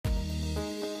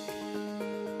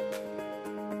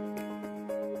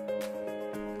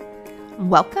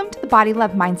Welcome to the Body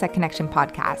Love Mindset Connection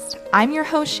podcast. I'm your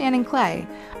host, Shannon Clay.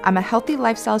 I'm a healthy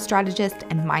lifestyle strategist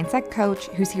and mindset coach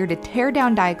who's here to tear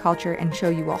down diet culture and show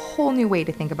you a whole new way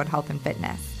to think about health and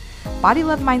fitness. Body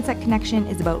Love Mindset Connection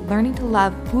is about learning to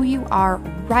love who you are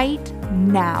right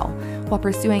now while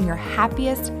pursuing your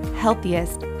happiest,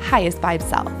 healthiest, highest vibe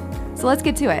self. So let's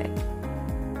get to it.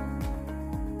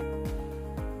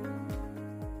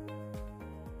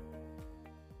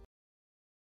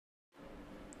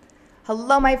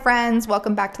 Hello, my friends.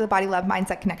 Welcome back to the Body Love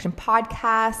Mindset Connection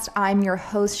podcast. I'm your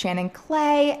host, Shannon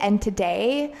Clay, and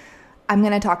today I'm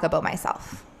going to talk about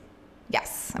myself.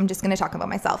 Yes, I'm just going to talk about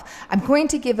myself. I'm going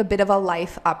to give a bit of a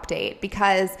life update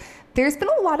because there's been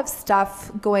a lot of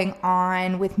stuff going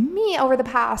on with me over the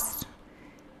past,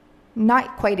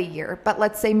 not quite a year, but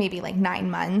let's say maybe like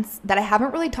 9 months that I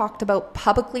haven't really talked about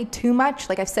publicly too much.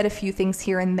 Like I've said a few things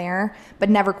here and there, but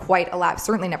never quite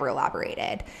certainly never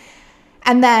elaborated.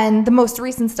 And then the most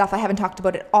recent stuff I haven't talked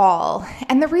about at all.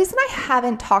 And the reason I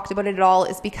haven't talked about it at all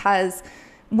is because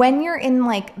when you're in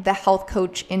like the health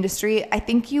coach industry, I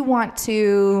think you want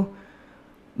to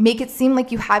make it seem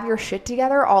like you have your shit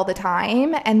together all the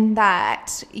time and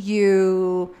that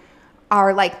you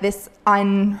are like this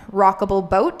unrockable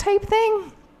boat type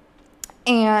thing.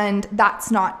 And that's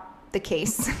not the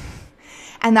case.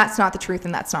 And that's not the truth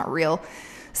and that's not real.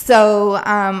 So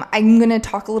I'm going to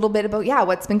talk a little bit about,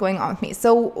 what's been going on with me.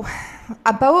 So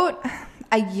about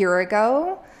a year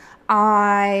ago,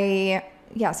 I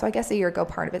guess a year ago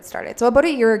part of it started. So about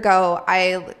a year ago,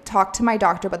 I talked to my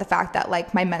doctor about the fact that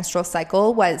like my menstrual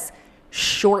cycle was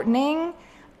shortening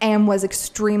and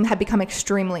had become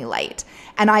extremely light.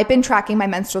 And I've been tracking my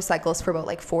menstrual cycles for about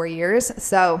like 4 years.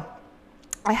 So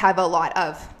I have a lot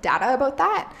of data about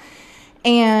that.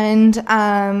 And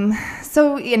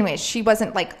so anyways, she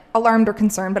wasn't like alarmed or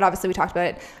concerned, but obviously we talked about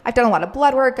it. I've done a lot of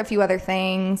blood work, a few other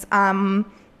things. I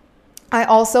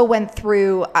also went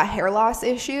through a hair loss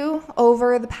issue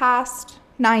over the past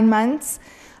 9 months.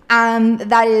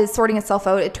 That is sorting itself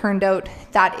out. It turned out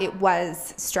that it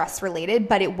was stress related,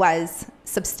 but it was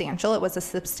substantial. It was a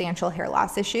substantial hair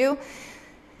loss issue.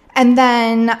 And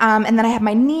then I had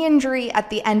my knee injury at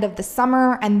the end of the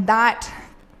summer, and that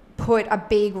put a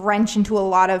big wrench into a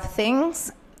lot of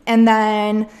things. And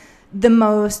then the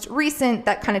most recent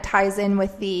that kind of ties in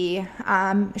with the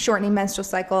shortening menstrual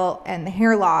cycle and the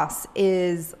hair loss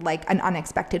is like an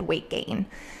unexpected weight gain.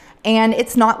 And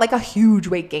it's not like a huge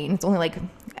weight gain. It's only like,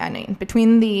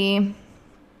 between the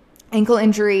ankle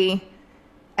injury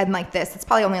and like this, it's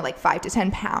probably only like 5 to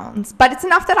 10 pounds. But it's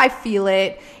enough that I feel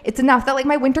it. It's enough that like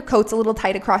my winter coat's a little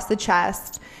tight across the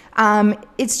chest.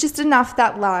 It's just enough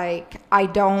that like I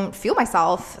don't feel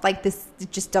myself like this.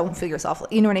 Just don't feel yourself.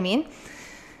 You know what I mean?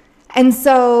 And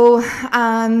so,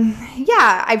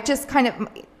 I've just kind of,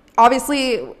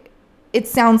 obviously it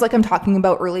sounds like I'm talking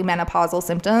about early menopausal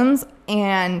symptoms,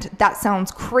 and that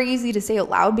sounds crazy to say out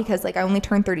loud because like I only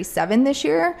turned 37 this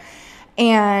year.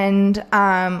 And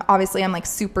obviously I'm like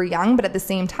super young, but at the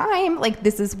same time, like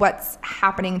this is what's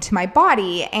happening to my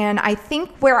body. And I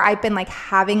think where I've been like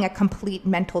having a complete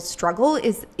mental struggle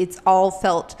is it's all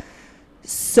felt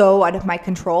so out of my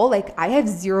control. Like I have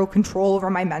zero control over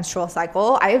my menstrual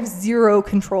cycle. I have zero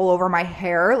control over my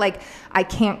hair. Like I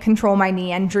can't control my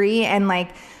knee injury. And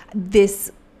like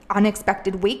this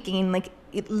unexpected weight gain, like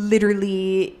it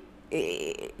literally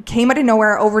came out of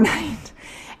nowhere overnight.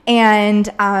 And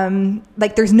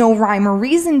like there's no rhyme or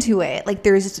reason to it. Like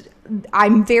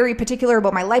I'm very particular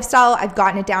about my lifestyle. I've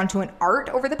gotten it down to an art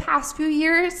over the past few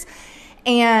years.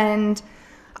 And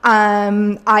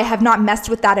I have not messed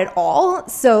with that at all.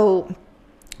 So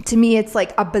to me, it's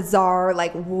like a bizarre,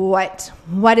 like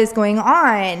what is going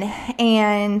on?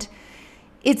 And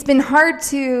it's been hard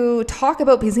to talk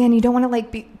about because again, you don't want to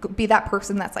like be that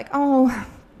person that's like, oh,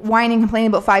 whining, complaining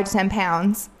about 5 to 10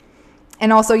 pounds.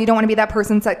 And also you don't want to be that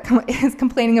person that is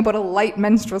complaining about a light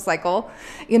menstrual cycle,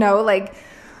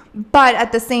 but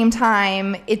at the same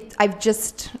time, I've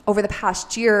just over the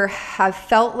past year have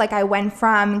felt like I went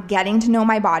from getting to know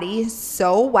my body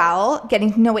so well,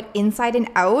 getting to know it inside and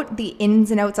out, the ins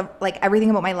and outs of like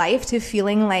everything about my life, to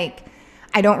feeling like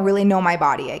I don't really know my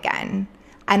body again.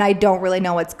 And I don't really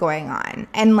know what's going on.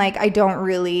 And like, I don't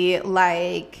really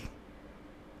like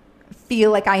feel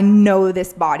like I know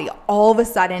this body all of a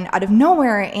sudden out of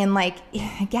nowhere. And like,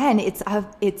 again, it's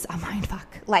a mind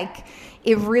fuck. Like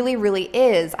it really, really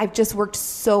is. I've just worked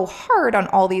so hard on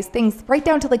all these things, right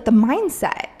down to like the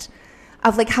mindset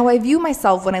of like how I view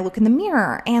myself when I look in the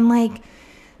mirror. And like,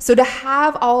 so to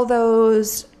have all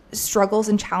those struggles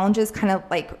and challenges kind of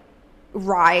like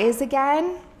rise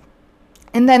again,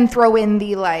 and then throw in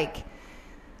the like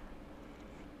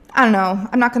I don't know.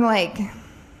 I'm not going to like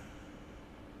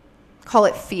call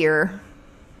it fear,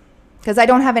 because I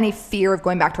don't have any fear of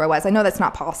going back to where I was. I know that's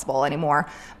not possible anymore,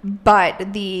 but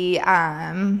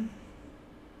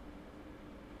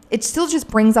it still just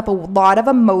brings up a lot of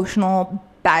emotional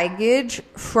baggage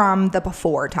from the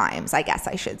before times, I guess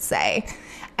I should say.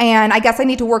 And I guess I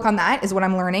need to work on that, is what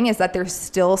I'm learning, is that there's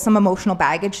still some emotional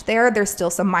baggage there. There's still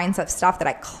some mindset stuff that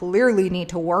I clearly need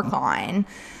to work on.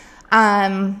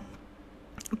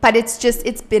 But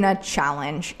it's been a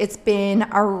challenge. It's been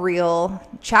a real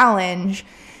challenge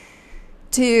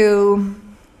to,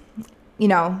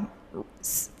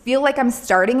 feel like I'm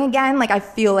starting again. Like I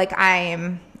feel like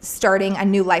I'm starting a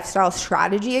new lifestyle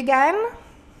strategy again,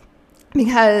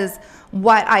 because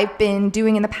what I've been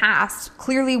doing in the past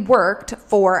clearly worked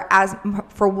for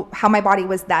how my body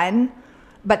was then.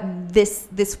 But this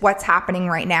what's happening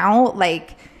right now,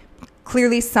 like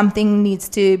clearly something needs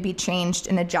to be changed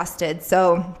and adjusted.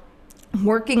 So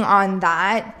working on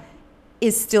that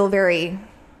is still very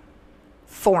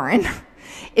foreign.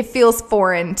 It feels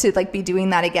foreign to like be doing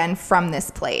that again from this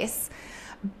place,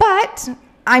 but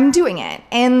I'm doing it,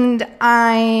 and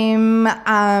I'm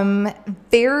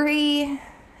very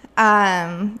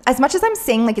as much as I'm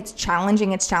saying like it's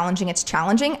challenging, at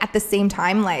the same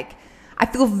time, like I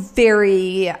feel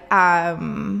very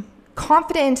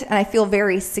confident, and I feel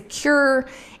very secure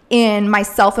in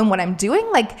myself and what I'm doing.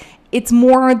 Like it's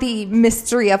more the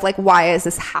mystery of like, why is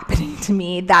this happening to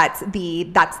me? That's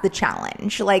the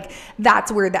challenge. Like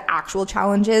that's where the actual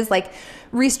challenge is, like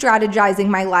re-strategizing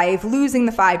my life, losing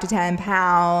the 5 to 10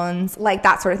 pounds, like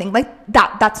that sort of thing. Like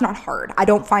that's not hard. I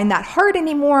don't find that hard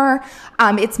anymore.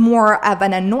 It's more of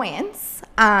an annoyance.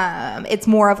 It's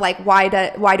more of like, why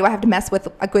do I have to mess with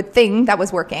a good thing that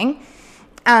was working?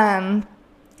 But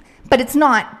it's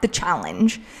not the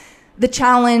challenge. The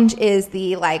challenge is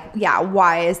the like,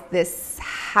 why is this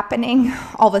happening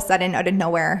all of a sudden out of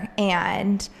nowhere?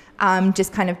 And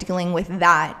just kind of dealing with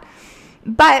that.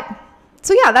 But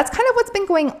so that's kind of what's been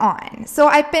going on. So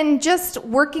I've been just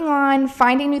working on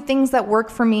finding new things that work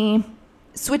for me,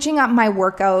 switching up my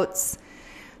workouts,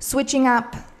 switching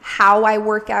up how I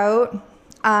work out,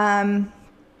 and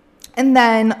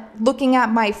then looking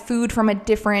at my food from a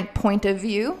different point of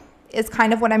view is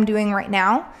kind of what I'm doing right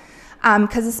now.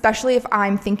 Because especially if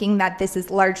I'm thinking that this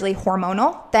is largely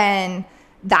hormonal, then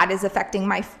that is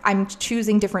affecting I'm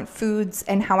choosing different foods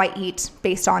and how I eat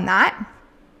based on that.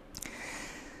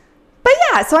 But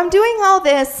so I'm doing all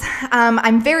this.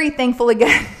 I'm very thankful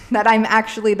again that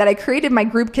I created my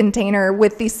group container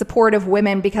with the support of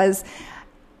women, because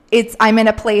I'm in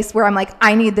a place where I'm like,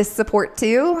 I need this support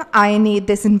too. I need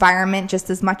this environment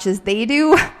just as much as they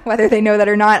do, whether they know that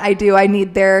or not. I do. I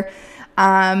need their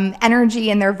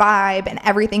energy and their vibe and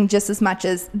everything just as much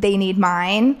as they need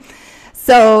mine.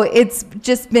 So it's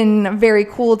just been very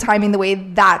cool timing the way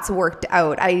that's worked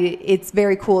out. It's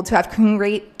very cool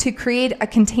to create a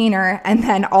container and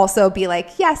then also be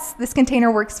like, yes, this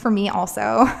container works for me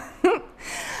also.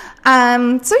 So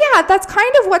that's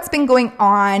kind of what's been going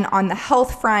on the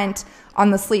health front,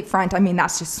 on the sleep front. I mean,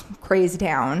 that's just crazy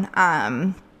town.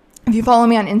 If you follow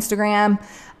me on Instagram,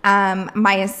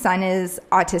 my son is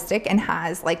autistic and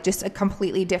has like just a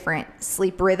completely different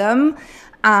sleep rhythm,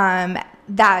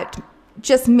 that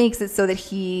just makes it so that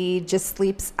he just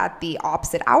sleeps at the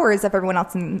opposite hours of everyone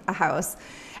else in the house.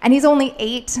 And he's only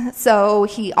 8, so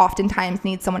he oftentimes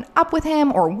needs someone up with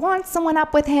him or wants someone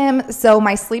up with him. So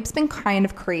my sleep's been kind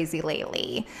of crazy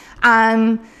lately.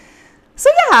 So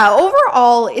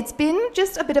overall, it's been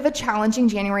just a bit of a challenging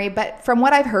January, but from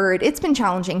what I've heard, it's been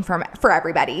challenging for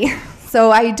everybody.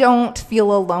 So I don't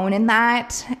feel alone in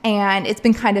that. And it's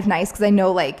been kind of nice because I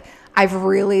know like I've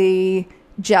really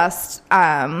just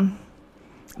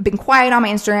been quiet on my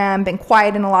Instagram, been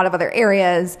quiet in a lot of other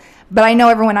areas, but I know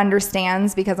everyone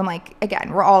understands, because I'm like,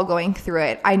 again, we're all going through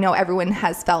it. I know everyone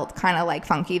has felt kind of like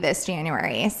funky this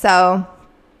January. So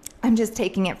I'm just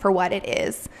taking it for what it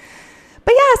is.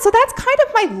 But so that's kind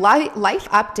of my life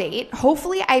update.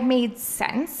 Hopefully I made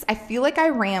sense. I feel like I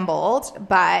rambled,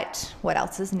 but what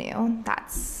else is new?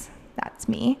 That's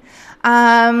me.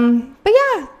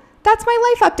 But that's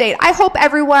my life update. I hope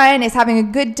everyone is having a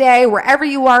good day wherever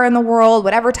you are in the world,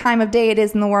 whatever time of day it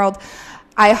is in the world.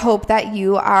 I hope that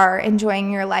you are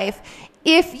enjoying your life.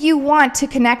 If you want to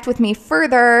connect with me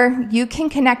further, you can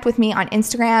connect with me on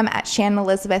Instagram at Shannon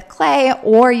Elizabeth Clay,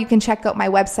 or you can check out my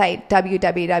website,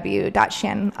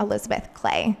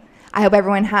 www.shannonelizabethclay. I hope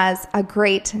everyone has a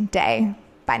great day.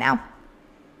 Bye now.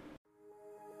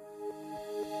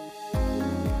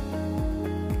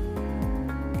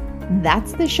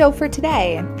 That's the show for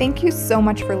today. Thank you so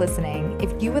much for listening.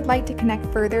 If you would like to connect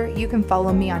further, you can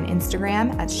follow me on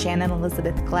Instagram at Shannon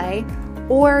Elizabeth Clay,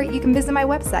 or you can visit my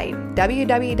website,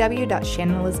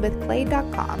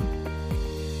 www.shannonelizabethclay.com.